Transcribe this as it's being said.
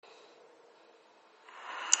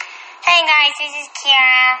Hey guys, this is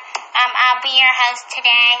Kira. I'll be your host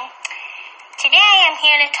today. Today I'm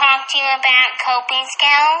here to talk to you about coping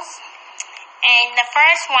skills. And the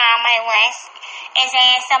first one on my list is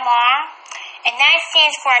ASMR. And that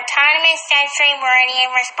stands for Autonomous Sensory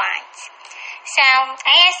Meridian Response. So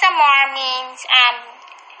ASMR means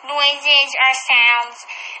noises or sounds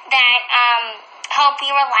that help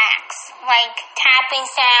you relax. Like tapping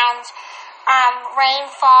sounds,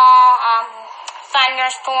 rainfall,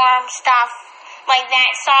 thunderstorm stuff like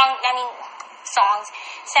that. Sounds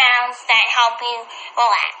that help you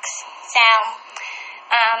relax. So,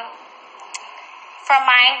 for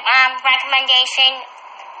my recommendation,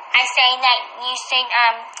 I say that you should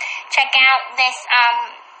check out this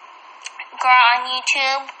girl on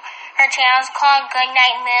YouTube. Her channel is called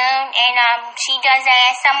Goodnight Moon, and she does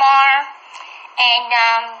ASMR, and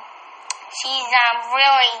she's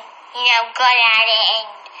really good at it,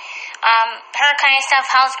 and her kind of stuff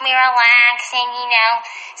helps me relax and,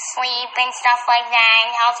 sleep and stuff like that, and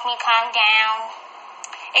helps me calm down.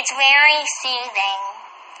 It's very soothing.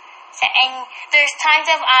 So, and there's tons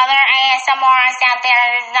of other ASMRs out there.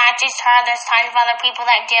 There's not just her. There's tons of other people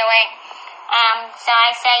that do it. So I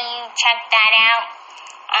say you check that out.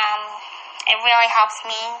 It really helps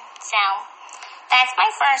me. So that's my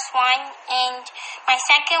first one. And my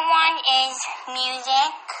second one is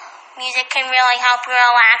music. Music can really help you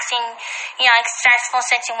relax in, stressful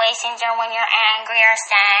situations or when you're angry or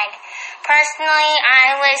sad. Personally,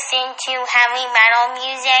 I listen to heavy metal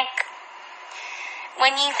music.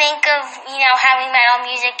 When you think of, heavy metal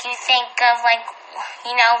music, you think of,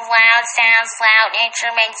 loud sounds, loud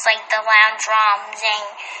instruments, like the loud drums and,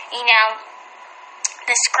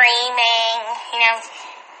 the screaming,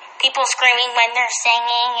 people screaming when they're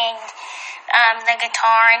singing and the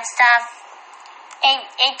guitar and stuff.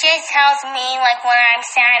 It just helps me, when I'm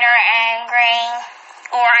sad or angry,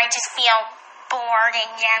 or I just feel bored in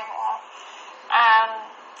general.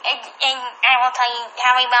 And I will tell you,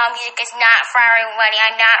 heavy metal music is not for everybody.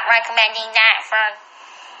 I'm not recommending that for,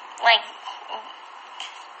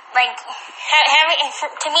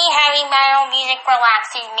 to me, heavy metal music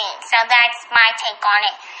relaxes me. So that's my take on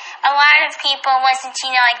it. A lot of people listen to,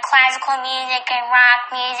 classical music and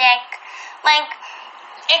rock music.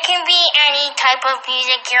 It can be any type of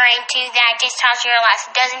music you're into that just helps you relax.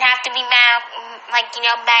 It doesn't have to be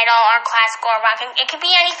metal or classical or rock. It could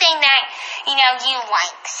be anything that, you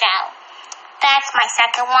like. So, that's my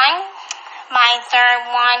second one. My third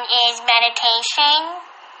one is meditation.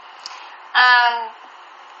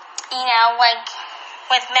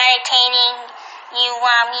 With meditating, you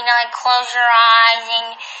close your eyes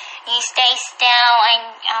and you stay still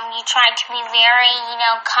and you try to be very,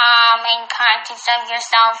 calm and conscious of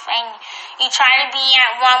yourself, and you try to be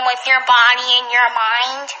at one with your body and your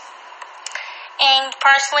mind. And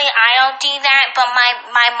personally, I don't do that, but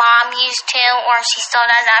my mom used to, or she still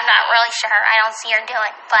does. I'm not really sure. I don't see her do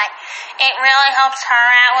it, but it really helps her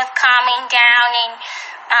out with calming down and,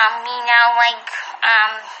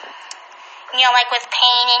 with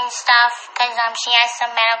pain and stuff, because she has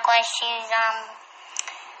some medical issues.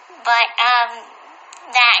 But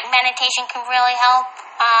that meditation can really help.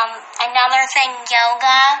 Another thing,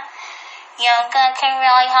 yoga. Yoga can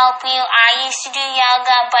really help you. I used to do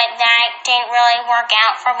yoga, but that didn't really work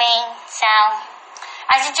out for me. So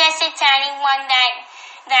I suggest it to anyone that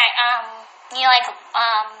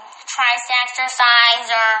tries to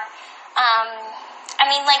exercise or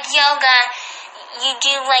yoga. You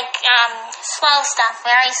do slow stuff,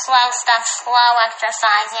 very slow stuff, slow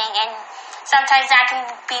exercising, and sometimes that can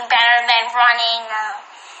be better than running or,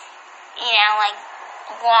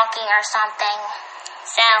 walking or something.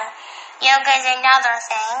 So, yoga is another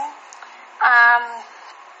thing.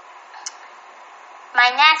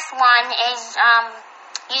 My next one is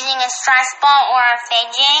using a stress ball or a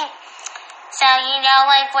fidget. So,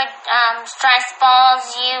 with stress balls,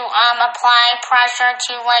 you apply pressure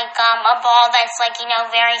to, a ball that's,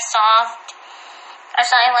 very soft or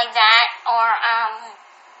something like that, or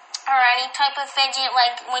any type of fidget.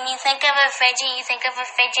 When you think of a fidget, you think of a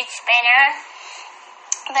fidget spinner.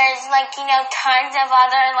 There's, tons of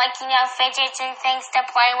other, fidgets and things to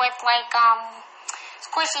play with,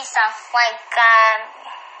 squishy stuff,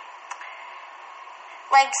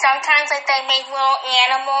 sometimes, they make little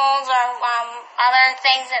animals or, other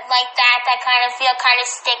things that kind of feel kind of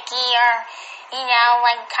sticky or,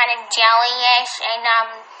 kind of jelly-ish, and,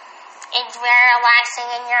 it's very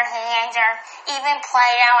relaxing in your hands, or even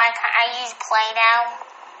Play-Doh. I use Play-Doh.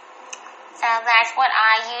 So that's what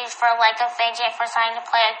I use for, a fidget, for something to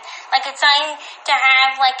play with. It's something to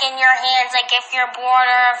have, in your hands, if you're bored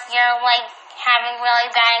or if you're, having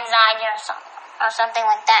really bad anxiety or something. or something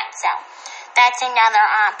like that. So that's another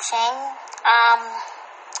option.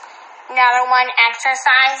 Another one,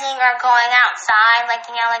 exercising or going outside, like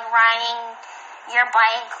riding your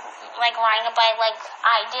bike, like riding a bike like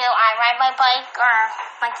I do. I ride my bike, or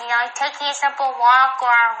taking a simple walk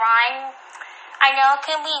or a run. I know it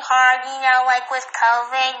can be hard, with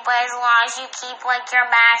COVID, but as long as you keep, your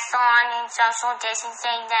mask on and social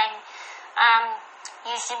distancing, then,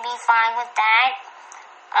 you should be fine with that.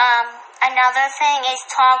 Another thing is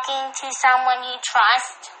talking to someone you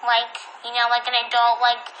trust, like an adult,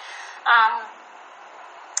 like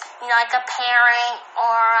a parent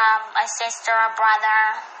or, a sister or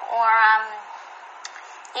brother, or,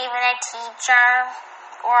 even a teacher,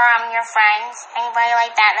 or, your friends, anybody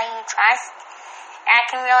like that you trust. That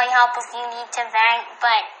can really help if you need to vent,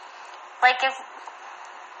 but,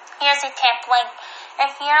 here's a tip,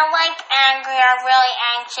 if you're, angry or really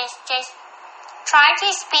anxious, just try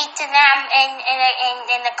to speak to them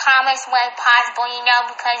in the calmest way possible,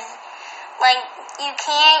 because, you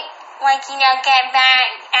can't, get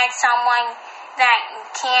mad at someone that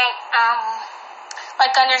can't,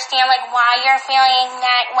 understand, why you're feeling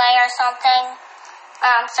that way or something.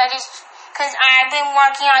 So just, because I've been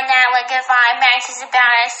working on that, if I'm anxious about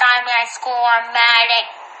an assignment at school or mad at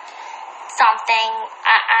something,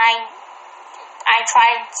 I try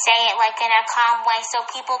to say it, in a calm way so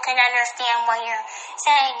people can understand what you're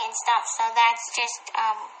saying and stuff. So that's just,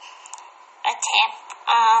 a tip.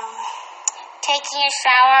 Taking a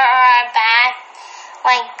shower or a bath,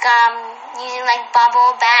 using,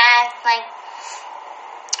 bubble bath,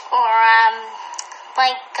 or,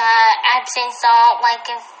 Epsom salt,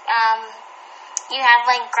 if, you have,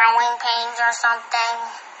 growing pains or something.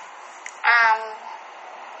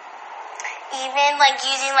 Even,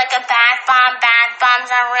 using, a bath bomb. Bath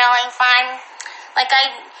bombs are really fun.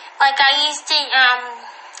 I used to,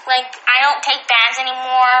 I don't take baths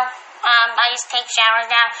anymore. I just take showers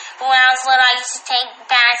now. But when I was little, I used to take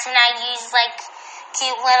baths, and I used,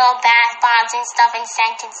 cute little bath bombs and stuff, and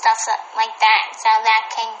scented stuff like that. So that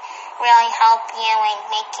can really help you and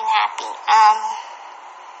make you happy.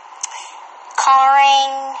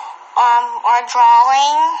 Coloring, or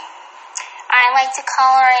drawing. I like to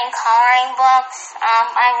color in coloring books.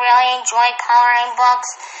 I really enjoy coloring books.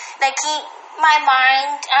 They keep my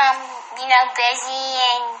mind, busy,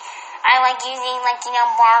 and I like using,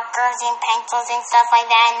 markers and pencils and stuff like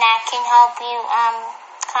that, and that can help you,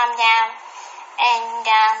 calm down. And,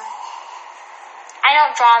 I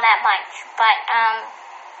don't draw that much, but,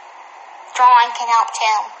 drawing can help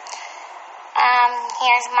too.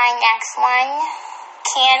 Here's my next one.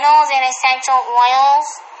 Candles and essential oils.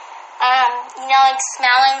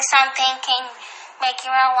 Smelling something can make you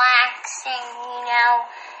relax and,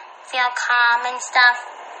 feel calm and stuff.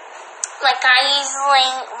 I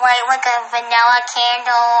usually light, a vanilla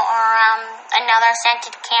candle or, another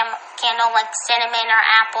scented candle, cinnamon or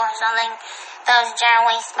apple or something. Those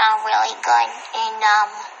generally smell really good. And,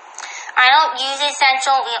 I don't use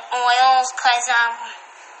essential oils because,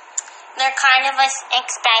 they're kind of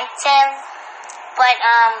expensive, but,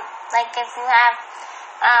 if you have,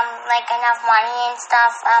 enough money and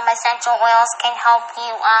stuff, essential oils can help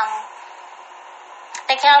you,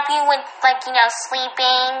 they can help you with,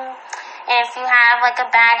 sleeping, and if you have, a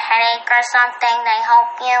bad headache or something, they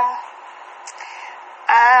help you.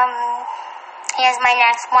 Here's my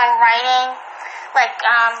next one, writing,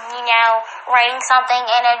 writing something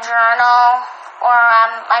in a journal, or,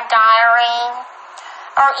 a diary,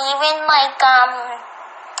 or even,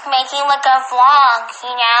 making, a vlog,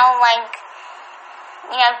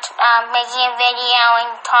 making a video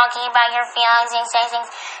and talking about your feelings and saying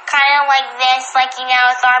things, kind of like this,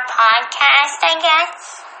 with our podcast, I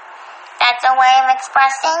guess. That's a way of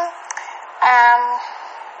expressing.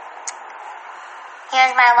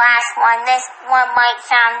 Here's my last one. This one might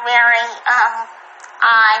sound very,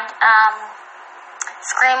 odd,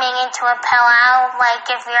 screaming into a pillow,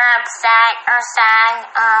 if you're upset or sad.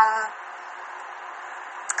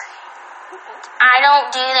 I don't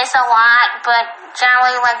do this a lot, but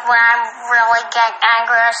generally, when I really get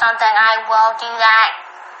angry or something, I will do that.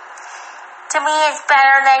 To me, it's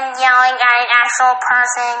better than yelling at an actual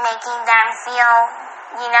person, making them feel,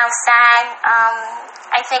 sad.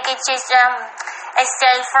 I think it's just, a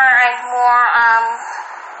safer and more,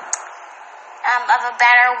 of a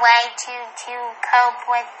better way to cope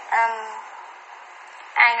with,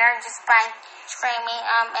 anger, just by screaming,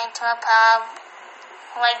 into a pub.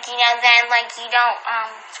 Then, you don't,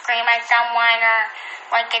 scream at someone, or,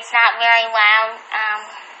 it's not very loud.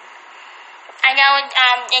 I know,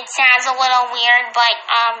 it sounds a little weird, but,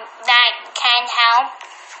 that can help.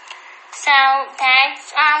 So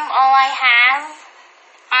that's all I have.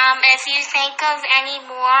 If you think of any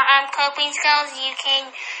more coping skills, you can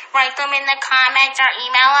write them in the comments or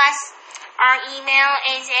email us. Our email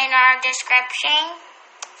is in our description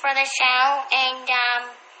for the show, and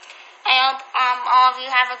I hope all of you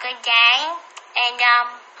have a good day, and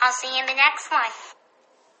I'll see you in the next one.